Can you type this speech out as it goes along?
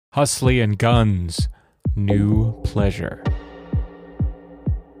Husley Gunz, New Pleasure.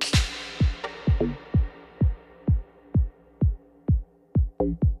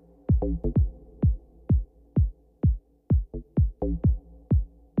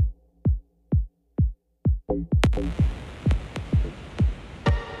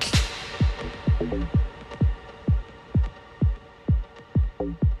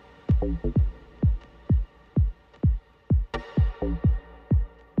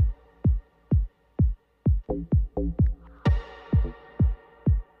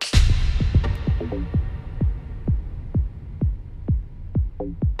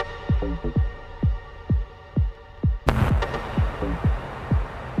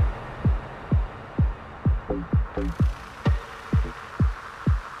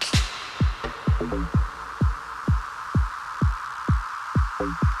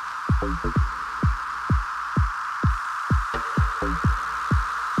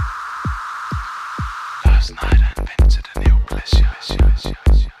 Last night I invented a new pleasure.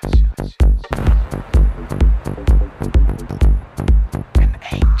 An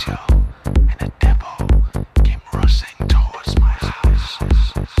angel and a devil came rushing towards my house.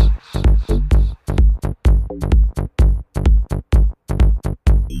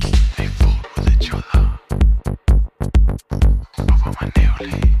 They fought with each other over my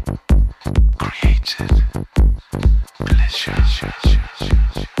newly created pleasure.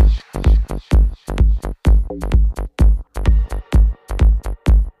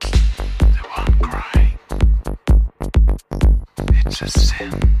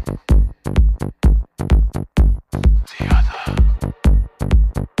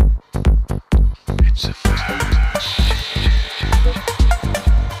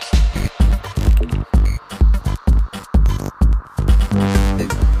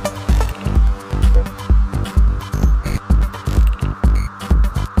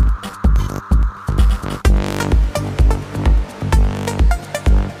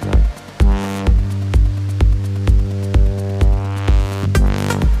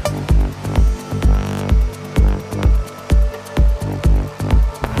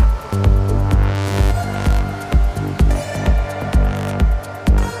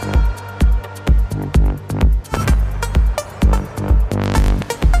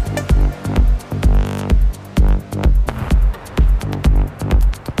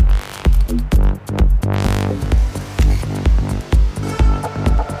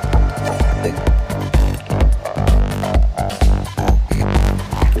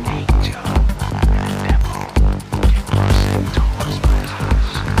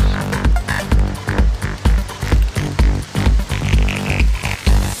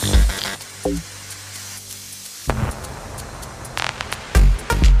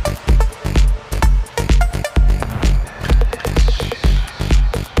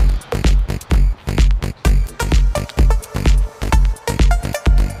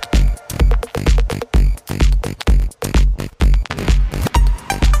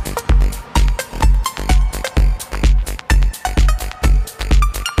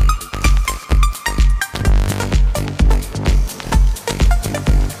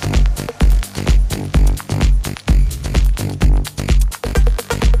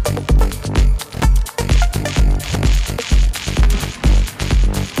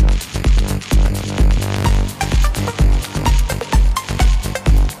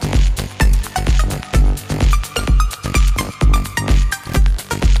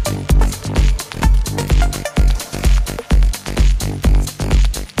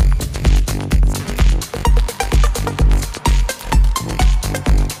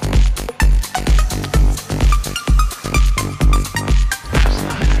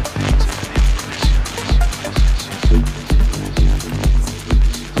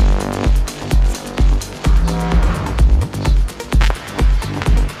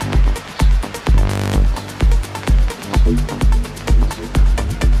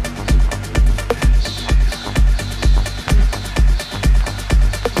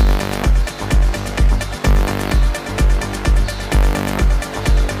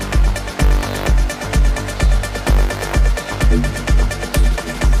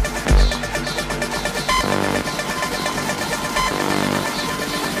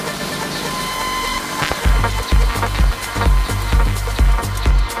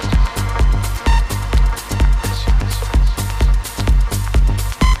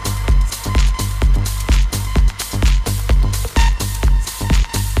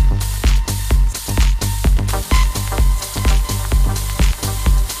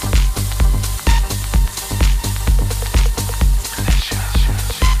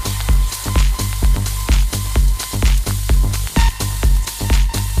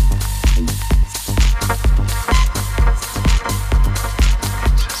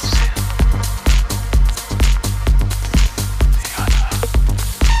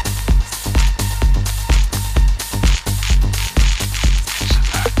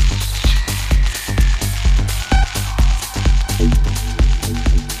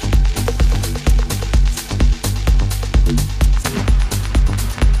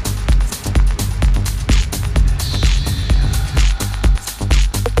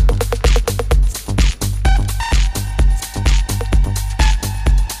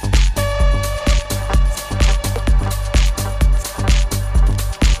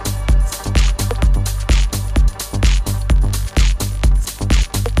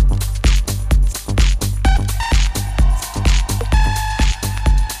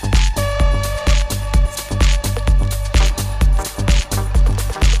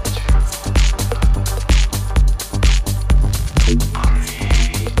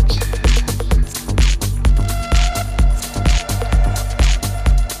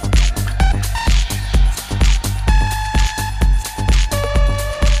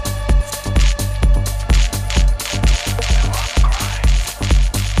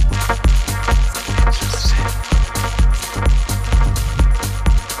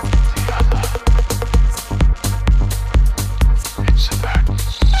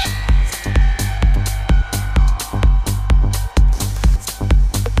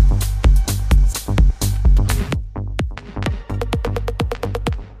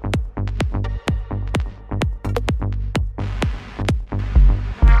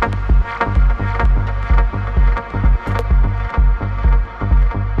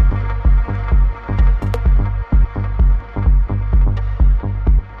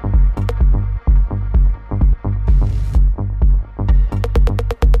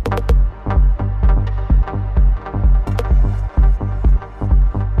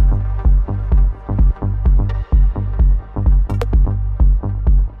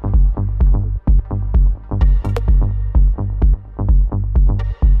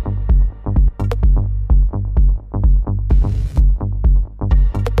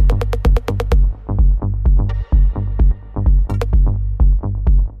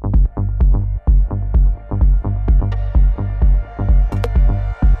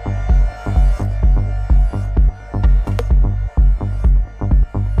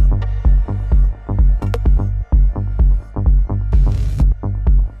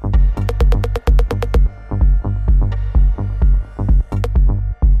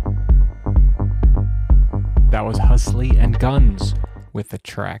 Gunz with the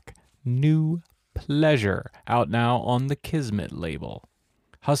track New Pleasure, out now on the Kismet label.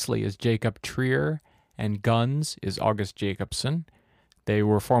 Husley is Jacob Trier, and Gunz is August Jacobson. They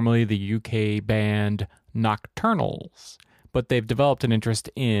were formerly the UK band Nocturnals, but they've developed an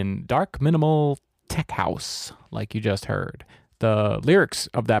interest in dark minimal tech house, like you just heard. The lyrics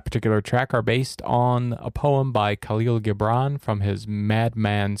of that particular track are based on a poem by Khalil Gibran from his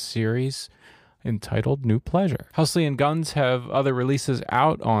Madman series entitled New Pleasure. Husley and Gunz have other releases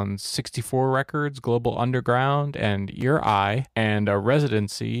out on 64 Records, Global Underground, and Ear Eye, and a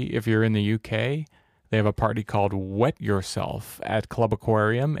residency if you're in the UK. They have a party called Wet Yourself at Club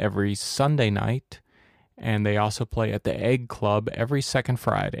Aquarium every Sunday night, and they also play at the Egg Club every second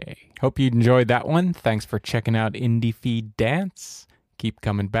Friday. Hope you enjoyed that one. Thanks for checking out IndieFeed Dance. Keep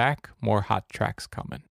coming back. More hot tracks coming.